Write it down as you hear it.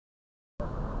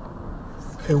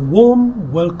A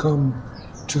warm welcome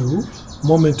to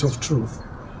Moment of Truth.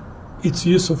 It's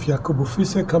Yusuf Yakubu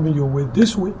Fise coming your way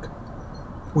this week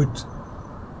with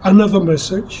another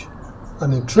message,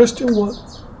 an interesting one.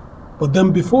 But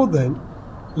then before then,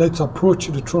 let's approach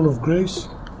the throne of grace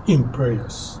in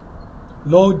prayers.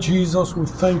 Lord Jesus, we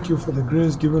thank you for the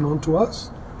grace given unto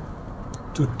us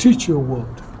to teach your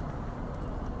word,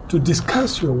 to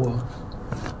discuss your word,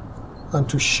 and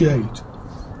to share it.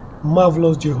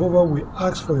 Marvelous Jehovah, we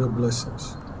ask for your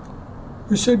blessings.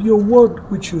 You said your word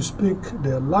which you speak,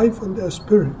 their life and their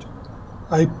spirit.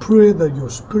 I pray that your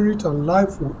spirit and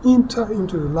life will enter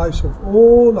into the lives of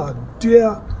all our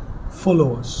dear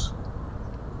followers,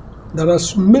 that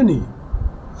as many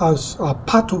as are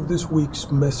part of this week's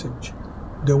message,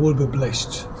 they will be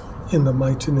blessed in the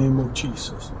mighty name of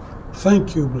Jesus.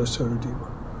 Thank you, blessed Redeemer.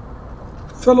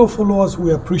 Fellow followers,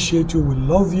 we appreciate you. We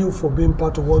love you for being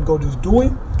part of what God is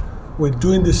doing. We're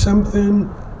doing the same thing.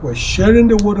 We're sharing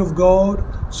the word of God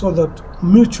so that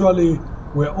mutually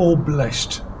we're all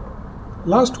blessed.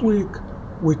 Last week,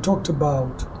 we talked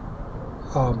about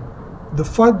the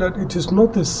fact that it is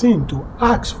not a sin to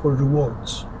ask for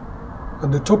rewards.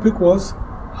 And the topic was,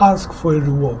 ask for a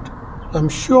reward. I'm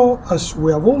sure as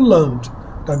we have all learned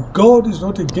that God is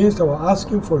not against our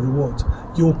asking for rewards.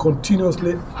 You will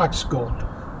continuously ask God.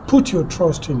 Put your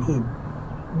trust in Him.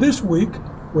 This week,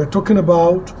 we're talking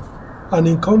about an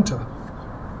encounter.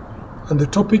 And the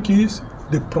topic is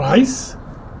the price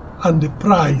and the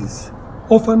prize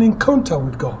of an encounter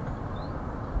with God.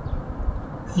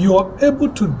 You are able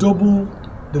to double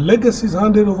the legacies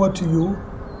handed over to you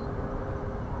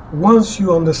once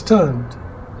you understand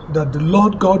that the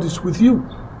Lord God is with you.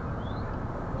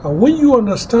 And when you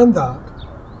understand that,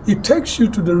 it takes you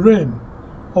to the realm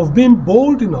of being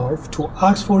bold enough to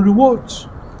ask for rewards.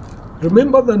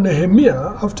 Remember that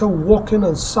Nehemiah, after walking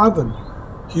and serving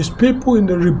his people in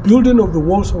the rebuilding of the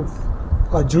walls of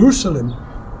Jerusalem,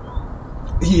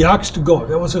 he asked God.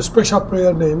 There was a special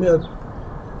prayer Nehemiah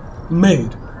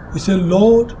made. He said,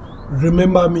 Lord,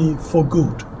 remember me for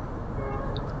good.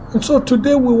 And so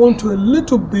today we want to a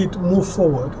little bit move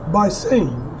forward by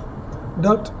saying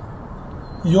that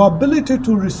your ability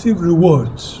to receive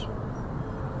rewards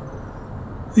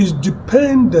is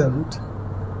dependent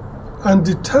and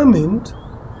determined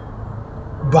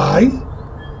by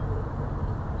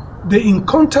the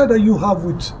encounter that you have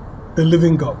with the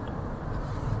living God.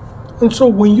 And so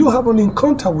when you have an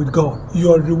encounter with God,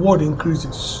 your reward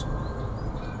increases.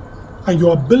 And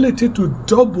your ability to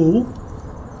double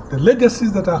the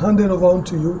legacies that are handed over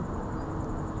unto you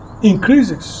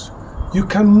increases. You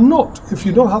cannot, if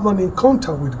you don't have an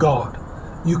encounter with God,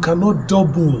 you cannot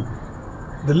double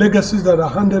the legacies that are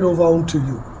handed over unto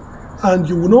you. And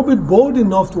you will not be bold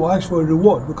enough to ask for a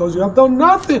reward because you have done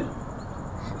nothing.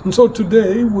 And so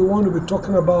today we want to be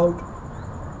talking about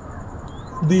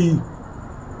the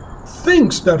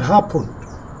things that happen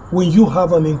when you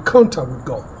have an encounter with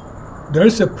God. There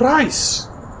is a price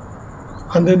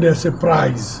and then there's a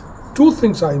prize. Two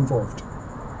things are involved.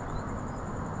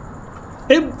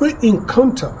 Every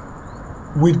encounter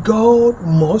with God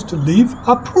must leave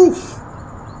a proof.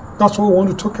 That's what we want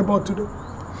to talk about today.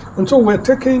 And so we're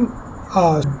taking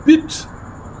a bit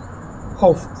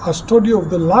of a study of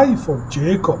the life of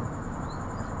Jacob.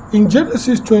 In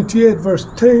Genesis 28 verse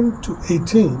 10 to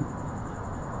 18,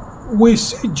 we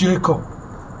see Jacob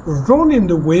running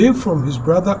away from his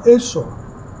brother Esau.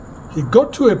 He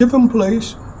got to a given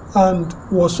place and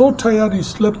was so tired he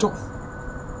slept off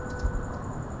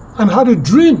and had a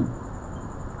dream.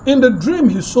 In the dream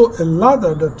he saw a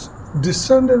ladder that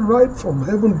descended right from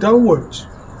heaven downwards.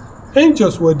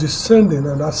 Angels were descending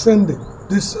and ascending,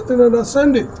 descending and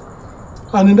ascending.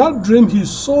 And in that dream he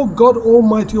saw God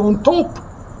Almighty on top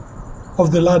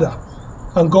of the ladder.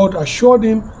 And God assured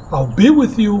him, I'll be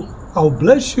with you, I'll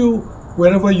bless you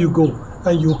wherever you go,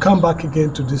 and you'll come back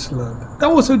again to this land.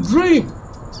 That was a dream.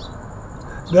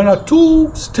 There are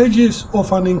two stages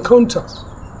of an encounter.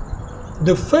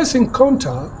 The first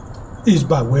encounter is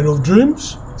by way of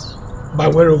dreams, by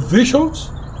way of visions,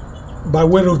 by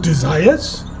way of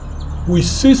desires. We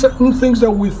see certain things that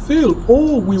we feel,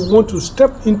 oh, we want to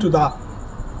step into that.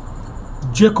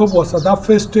 Jacob was at that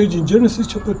first stage in Genesis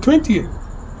chapter 28.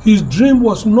 His dream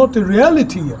was not a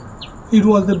reality yet. It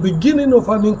was the beginning of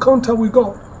an encounter with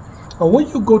God. And when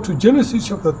you go to Genesis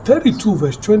chapter 32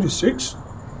 verse 26,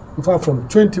 in fact from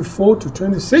 24 to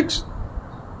 26,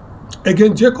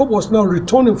 again Jacob was now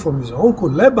returning from his uncle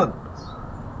Laban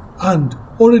and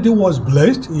already was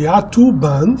blessed. He had two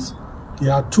bands, he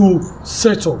had two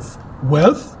sets of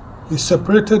wealth. He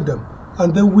separated them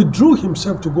and then withdrew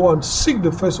himself to go and seek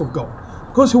the face of God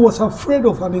because he was afraid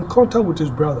of an encounter with his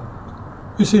brother.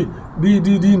 You see,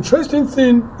 the interesting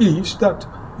thing is that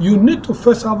you need to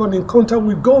first have an encounter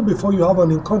with God before you have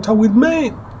an encounter with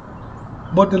men.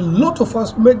 But a lot of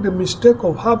us make the mistake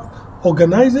of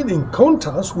organizing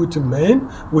encounters with men,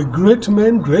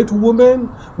 great women.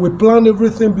 We plan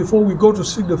everything before we go to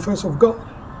seek the face of God.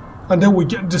 And then we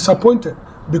get disappointed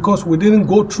because we didn't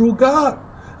go through God.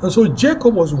 And so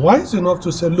Jacob was wise enough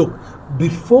to say, look,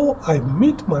 before I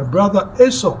meet my brother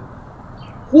Esau,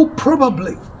 who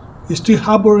probably is still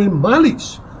harboring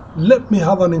malice, let me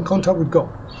have an encounter with God.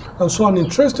 And so an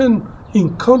interesting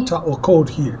encounter occurred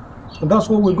here. And that's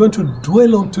what we're going to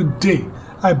dwell on today.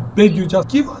 I beg you, just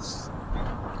give us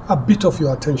a bit of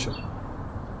your attention.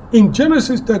 In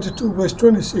Genesis 32, verse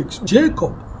 26,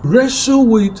 Jacob wrestled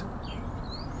with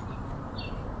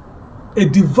a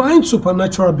divine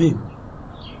supernatural being.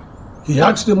 He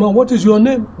asked the man, what is your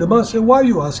name? The man said, why are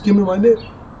you asking me my name?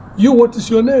 You, what is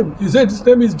your name? He said, his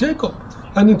name is Jacob.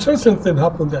 An interesting thing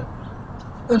happened there.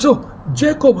 And so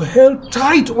Jacob held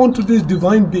tight onto this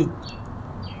divine being.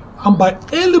 And by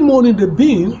early morning, the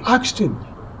being asked him,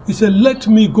 he said, let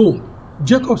me go.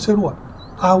 Jacob said what?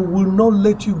 I will not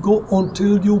let you go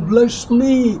until you bless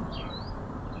me.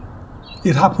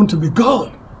 It happened to be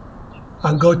God.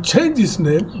 And God changed his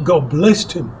name. God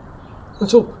blessed him. And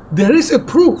so there is a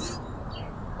proof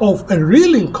of a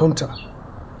real encounter.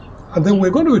 And then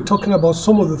we're going to be talking about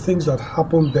some of the things that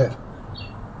happened there.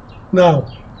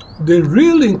 Now, the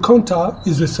real encounter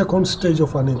is the second stage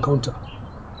of an encounter.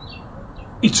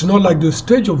 It's not like the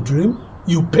stage of dream.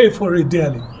 You pay for it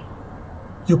dearly.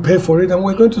 You pay for it, and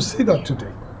we're going to see that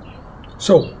today.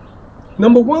 So,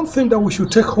 number one thing that we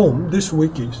should take home this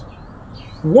week is,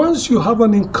 once you have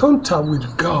an encounter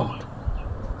with God,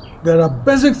 there are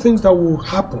basic things that will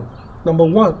happen. Number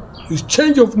one is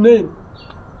change of name.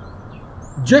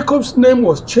 Jacob's name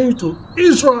was changed to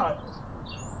Israel.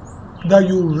 That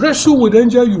you wrestle with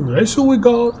angel, you wrestle with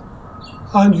God,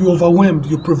 and you overwhelmed,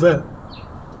 you prevailed.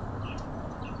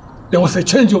 There was a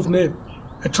change of name,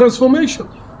 a transformation.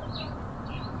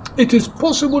 It is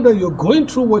possible that you're going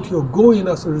through what you're going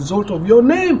as a result of your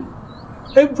name.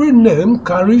 Every name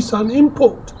carries an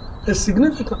import, a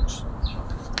significance.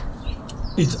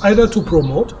 It's either to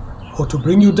promote or to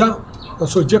bring you down. And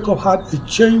so Jacob had a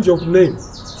change of name.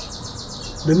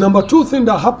 The number two thing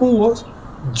that happened was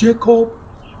Jacob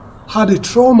had a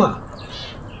trauma.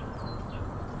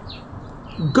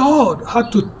 God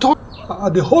had to touch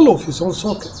the whole of his own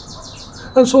socket.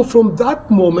 And so from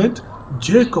that moment,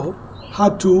 Jacob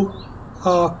had to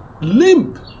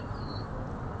limp.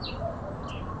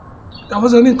 That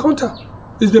was an encounter.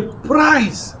 It's the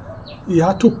price. He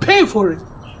had to pay for it.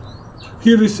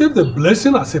 He received the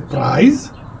blessing as a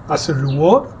prize, as a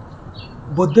reward,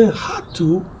 but then had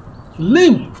to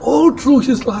limp all through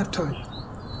his lifetime.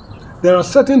 There are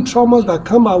certain traumas that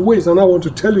come our ways, and I want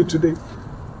to tell you today,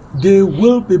 there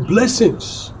will be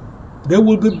blessings. There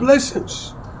will be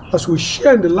blessings. As we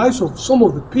share in the lives of some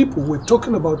of the people we're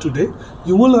talking about today,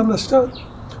 you will understand.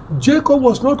 Jacob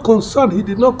was not concerned. He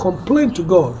did not complain to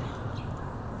God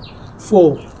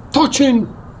for touching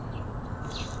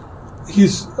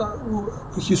his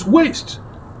waist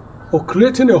or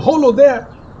creating a hollow there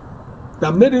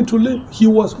that made him to live. He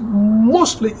was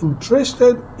mostly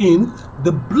interested in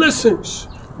the blessings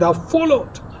that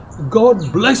followed.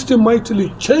 God blessed him mightily,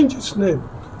 changed his name.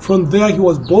 From there, he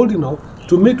was bold enough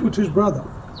to meet with his brother.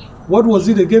 What was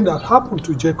it again that happened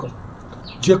to Jacob?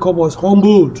 Jacob was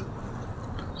humbled.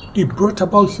 It brought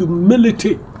about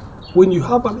humility. When you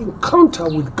have an encounter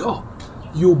with God,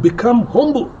 you become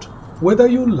humbled. Whether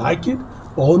you like it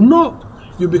or not,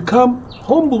 you become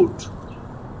humbled.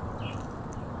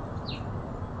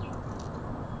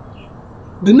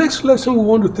 The next lesson we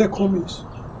want to take home is,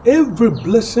 every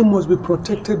blessing must be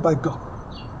protected by God.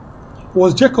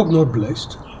 Was Jacob not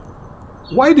blessed?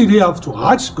 Why did he have to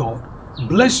ask God,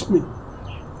 bless me?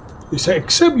 He said,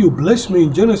 except you bless me.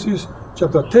 In Genesis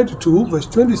chapter 32, verse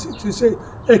 26, he said,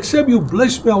 except you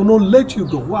bless me, I will not let you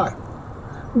go. Why?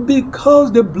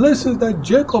 Because the blessings that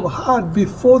Jacob had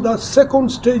before that second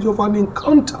stage of an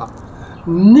encounter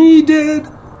needed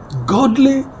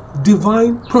godly,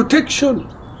 divine protection.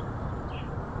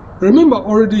 Remember,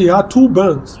 already he had two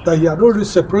bands that he had already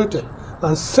separated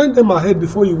and sent them ahead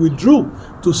before he withdrew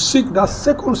to seek that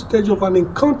second stage of an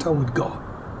encounter with God.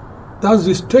 That's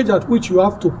the stage at which you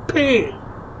have to pay.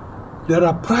 There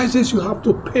are prices you have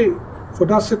to pay for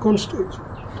that second stage.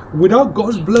 Without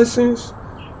God's blessings,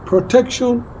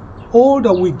 protection, all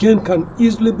that we gain can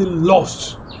easily be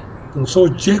lost. And so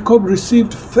Jacob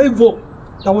received favor.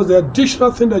 That was the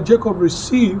additional thing that Jacob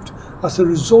received as a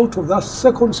result of that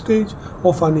second stage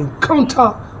of an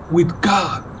encounter with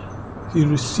God. He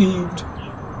received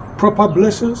proper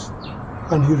blessings,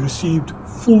 and he received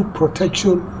full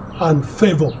protection and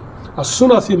favor. As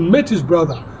soon as he met his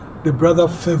brother, the brother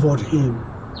favored him.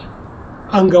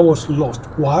 Anger was lost.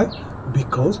 Why?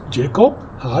 Because Jacob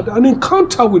had an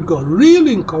encounter with God, real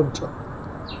encounter.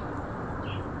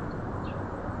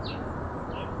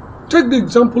 Take the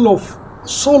example of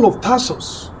Saul of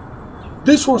Tarsus.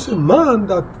 This was a man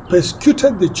that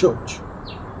persecuted the church.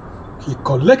 He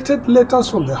collected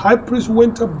letters from the high priest,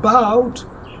 went about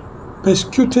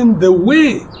persecuting the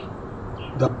way,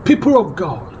 the people of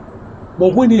God.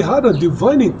 But when he had a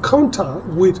divine encounter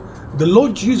with the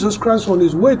Lord Jesus Christ on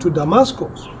his way to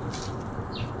Damascus,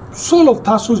 Saul of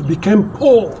Tarsus became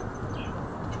Paul.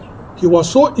 He was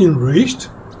so enriched,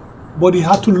 but he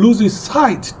had to lose his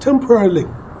sight temporarily.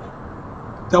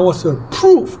 That was a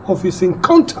proof of his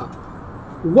encounter.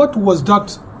 What was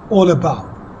that all about?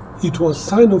 It was a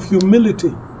sign of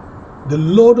humility. The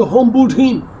Lord humbled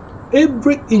him.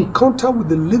 Every encounter with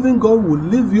the living God will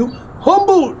leave you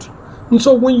humbled. And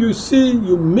so when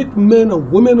you meet men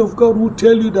and women of God who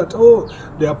tell you that, oh,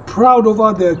 they are proud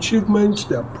over their achievements,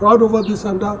 they are proud over this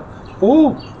and that.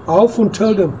 Oh, I often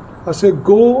tell them, I say,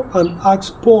 go and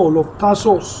ask Paul of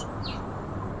Tarsus.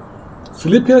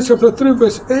 Philippians chapter 3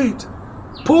 verse 8.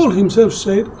 Paul himself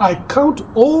said, I count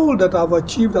all that I've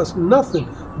achieved as nothing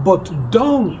but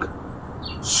dung,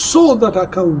 so that I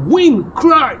can win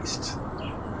Christ.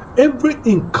 Every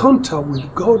encounter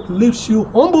with God leaves you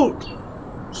humbled.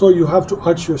 So you have to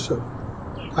ask yourself,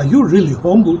 are you really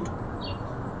humbled?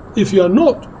 If you are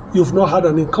not, you've not had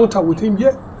an encounter with him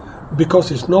yet,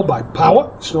 because it's not by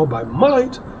power, it's not by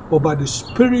might, but by the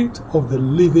Spirit of the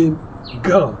living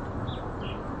God.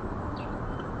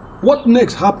 What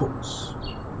next happens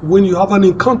when you have an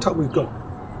encounter with God?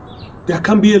 There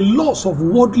can be a loss of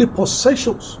worldly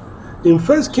possessions. In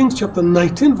 1 Kings chapter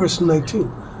 19 verse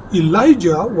 19,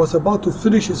 Elijah was about to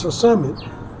finish his assignment.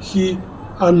 He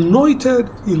anointed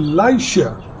Elisha,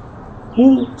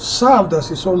 who served as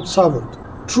his own servant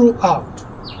throughout.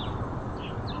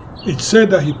 It said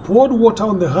that he poured water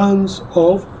on the hands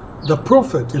of the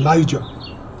prophet Elijah.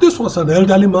 This was an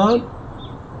elderly man.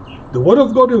 The word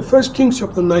of God in 1 Kings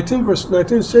chapter 19 verse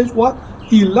 19 says what?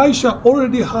 Elisha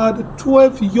already had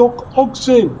 12 yoke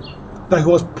oxen that he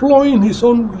was plowing his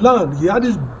own land. He had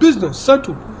his business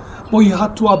settled, but he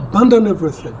had to abandon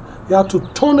everything. He had to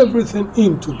turn everything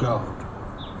into God.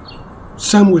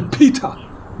 Same with Peter.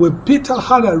 When Peter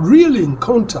had a real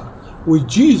encounter with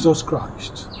Jesus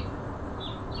Christ,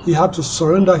 he had to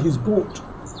surrender his boat.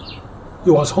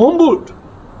 He was humbled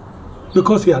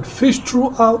because he had fished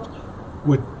throughout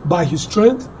by his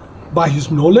strength, by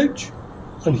his knowledge,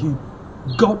 and he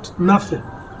got nothing.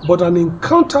 But an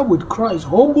encounter with Christ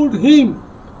humbled him.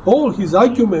 All his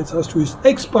arguments as to his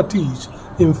expertise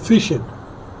in fishing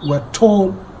were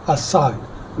torn aside,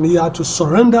 and he had to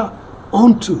surrender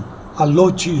unto our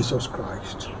Lord Jesus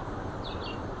Christ.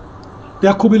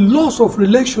 There could be loss of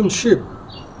relationship.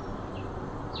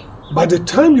 By the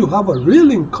time you have a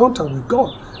real encounter with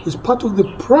God, it's part of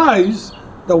the price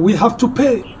that we have to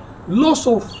pay. Loss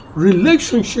of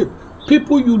relationship,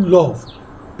 people you love,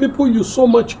 people you so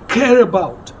much care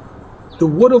about. The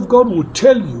Word of God will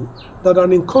tell you that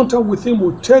an encounter with Him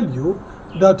will tell you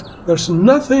that there's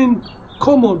nothing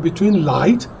common between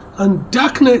light and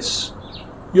darkness.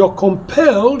 You're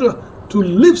compelled to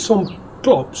leave some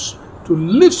clubs, to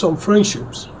leave some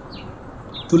friendships,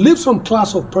 to leave some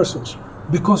class of persons,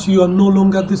 because you are no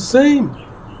longer the same.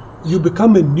 You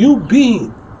become a new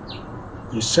being.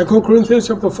 In 2 Corinthians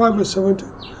chapter 5 verse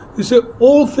 17, he said,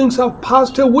 all things have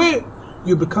passed away.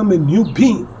 You become a new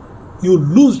being. You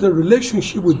lose the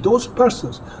relationship with those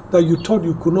persons that you thought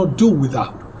you could not do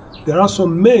without. There are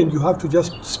some men you have to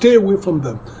just stay away from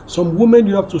them. Some women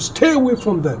you have to stay away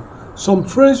from them. Some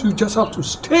friends you just have to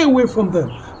stay away from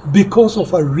them because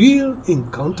of a real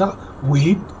encounter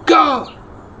with God.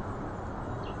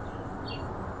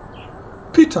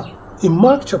 Peter, in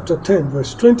Mark chapter 10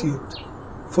 verse 28,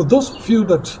 for those of you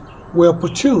that were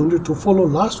opportune to follow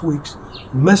last week's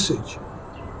message,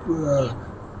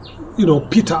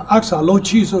 Peter asked our Lord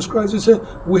Jesus Christ, he said,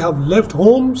 we have left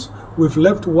homes, we've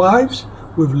left wives,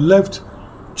 we've left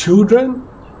children.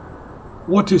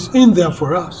 What is in there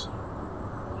for us?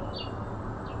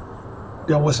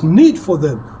 There was need for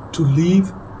them to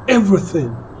leave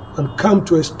everything and come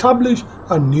to establish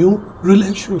a new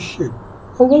relationship.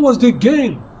 And what was the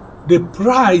gain? The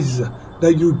prize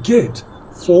that you get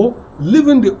for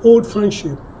leaving the old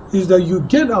friendship is that you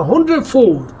get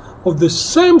 100-fold of the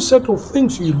same set of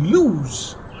things you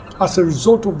lose as a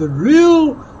result of the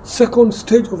real second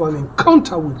stage of an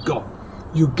encounter with God.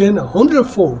 You gain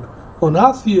 100-fold on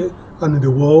earth here and in the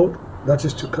world that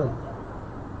is to come.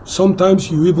 Sometimes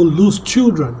you even lose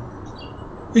children.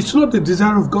 It's not the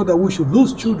desire of God that we should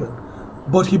lose children,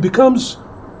 but he becomes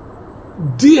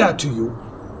dear to you.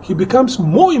 He becomes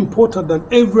more important than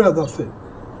every other thing.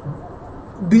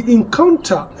 The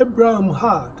encounter Abraham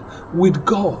had with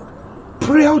God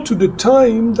prior to the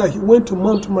time that he went to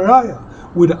Mount Moriah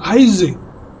with Isaac,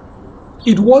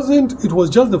 it was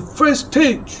just the first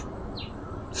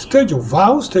stage of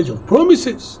vows, stage of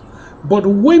promises. But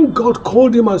when God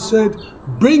called him and said,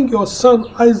 bring your son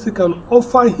Isaac and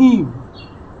offer him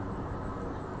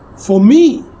for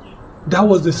me, that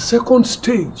was the second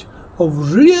stage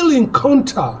of real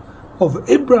encounter of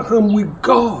Abraham with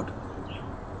God.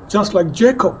 Just like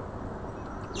Jacob.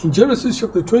 In Genesis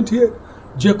chapter 28,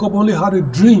 Jacob only had a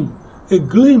dream, a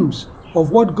glimpse of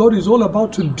what God is all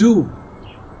about to do.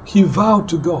 He vowed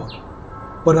to God.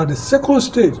 But at the second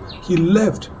stage, he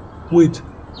left with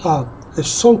a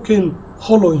sunken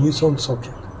hollow in his own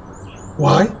socket.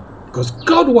 Why? Because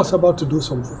God was about to do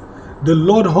something. The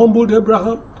Lord humbled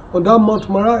Abraham on that Mount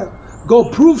Moriah.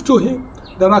 God proved to him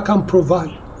that I can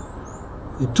provide.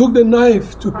 He took the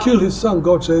knife to kill his son.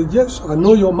 God said, yes, I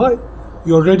know you're mine.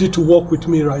 You're ready to walk with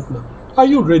me right now. Are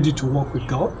you ready to walk with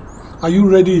God? Are you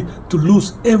ready to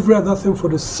lose every other thing for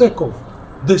the sake of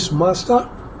this master?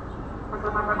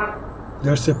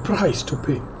 There's a price to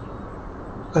pay.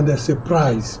 And there's a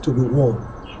prize to be won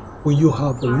when you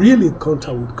have a real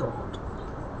encounter with God.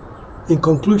 In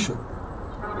conclusion,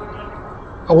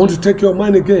 I want to take your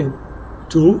mind again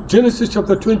to Genesis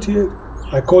chapter 28.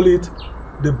 I call it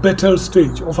the Bethel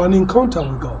stage of an encounter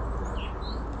with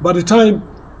God. By the time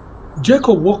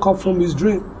Jacob woke up from his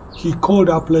dream, he called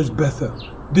that place Bethel.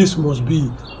 This must be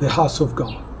the house of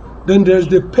God. Then there's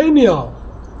the Peniel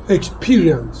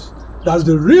experience. That's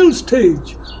the real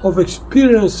stage of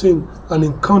experiencing an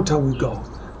encounter with God.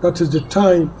 That is the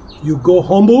time you go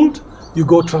humbled, you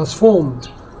go transformed,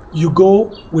 you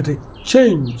go with a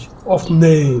change of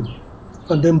name,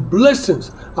 and then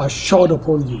blessings are showered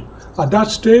upon you. At that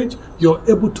stage, you're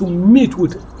able to meet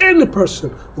with any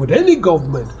person, with any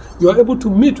government. You're able to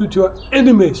meet with your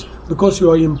enemies because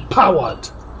you are empowered.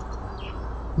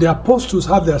 The apostles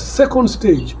have their second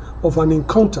stage of an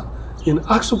encounter in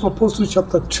Acts of Apostles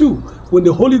chapter 2. When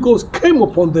the Holy Ghost came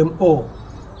upon them all,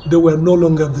 they were no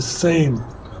longer the same.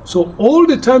 So all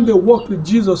the time they walked with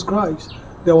Jesus Christ,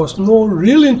 there was no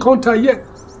real encounter yet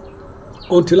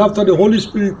until after the Holy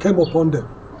Spirit came upon them.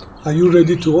 Are you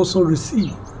ready to also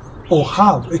receive or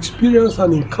have experienced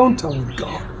an encounter with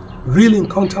God? Real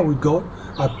encounter with God?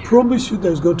 I promise you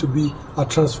there's going to be a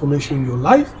transformation in your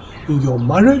life, in your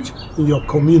marriage, in your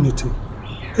community.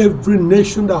 Every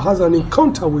nation that has an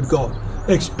encounter with God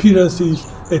experiences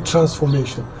a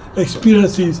transformation,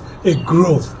 experiences a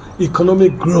growth,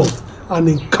 economic growth. An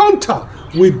encounter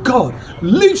with God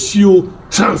leaves you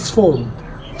transformed.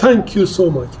 Thank you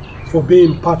so much for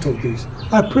being part of this.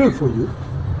 I pray for you.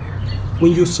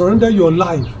 When you surrender your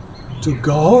life to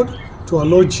God, to our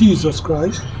Lord Jesus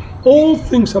Christ, all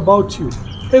things about you,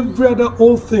 every other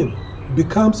old thing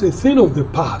becomes a thing of the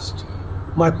past.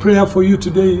 My prayer for you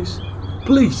today is,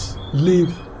 please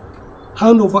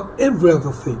hand over every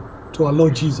other thing to our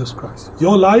Lord Jesus Christ.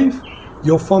 Your life,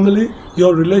 your family,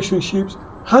 your relationships,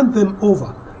 hand them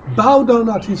over. Bow down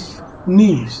at his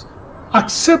knees.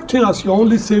 Accept him as your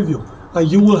only Savior, and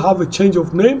you will have a change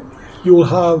of name. You will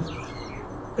have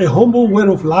a humble way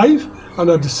of life, and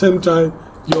at the same time,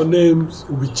 your names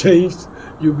will be changed.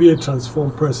 You'll be a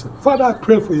transformed person. Father, I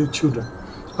pray for your children.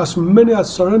 As many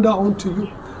as surrender unto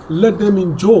you, let them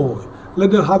enjoy, let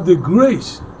them have the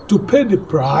grace to pay the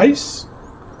price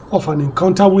of an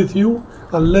encounter with you,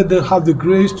 and let them have the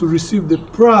grace to receive the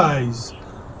prize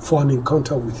for an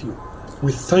encounter with you.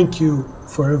 We thank you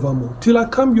forevermore. Till I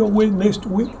come your way next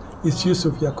week, it's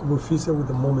Yusuf Yakubu Fise with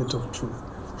the Moment of Truth.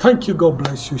 Thank you. God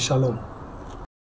bless you. Shalom.